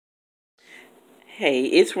Hey,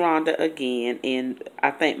 it's Rhonda again, and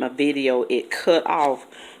I think my video, it cut off.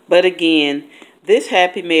 But again, this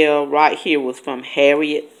Happy Mail right here was from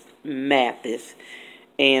Harriet Mathis,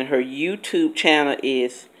 and her YouTube channel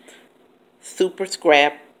is Super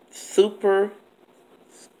Scrapper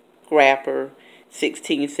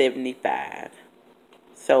 1675.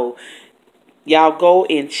 So y'all go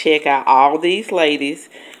and check out all these ladies.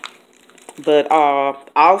 But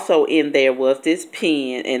also in there was this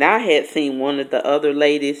pen, and I had seen one of the other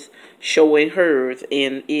ladies showing hers,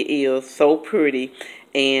 and it is so pretty,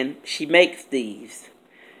 and she makes these.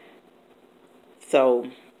 So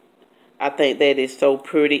I think that is so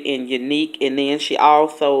pretty and unique. And then she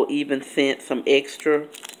also even sent some extra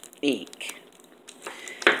ink.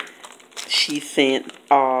 She sent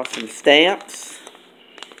some stamps.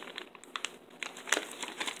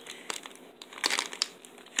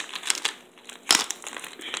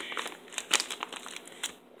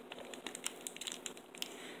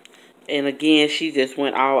 And again, she just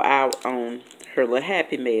went all out on her little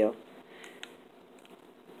Happy Mail.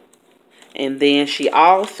 And then she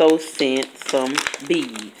also sent some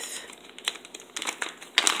beads.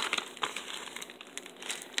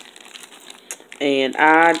 And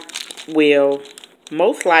I will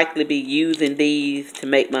most likely be using these to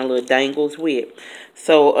make my little dangles with.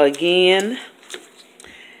 So again,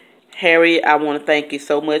 Harriet, I want to thank you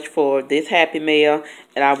so much for this Happy Mail.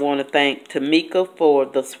 And I want to thank Tmika for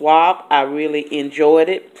the swap. I really enjoyed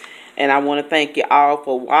it. And I want to thank you all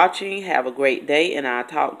for watching. Have a great day, and I'll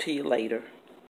talk to you later.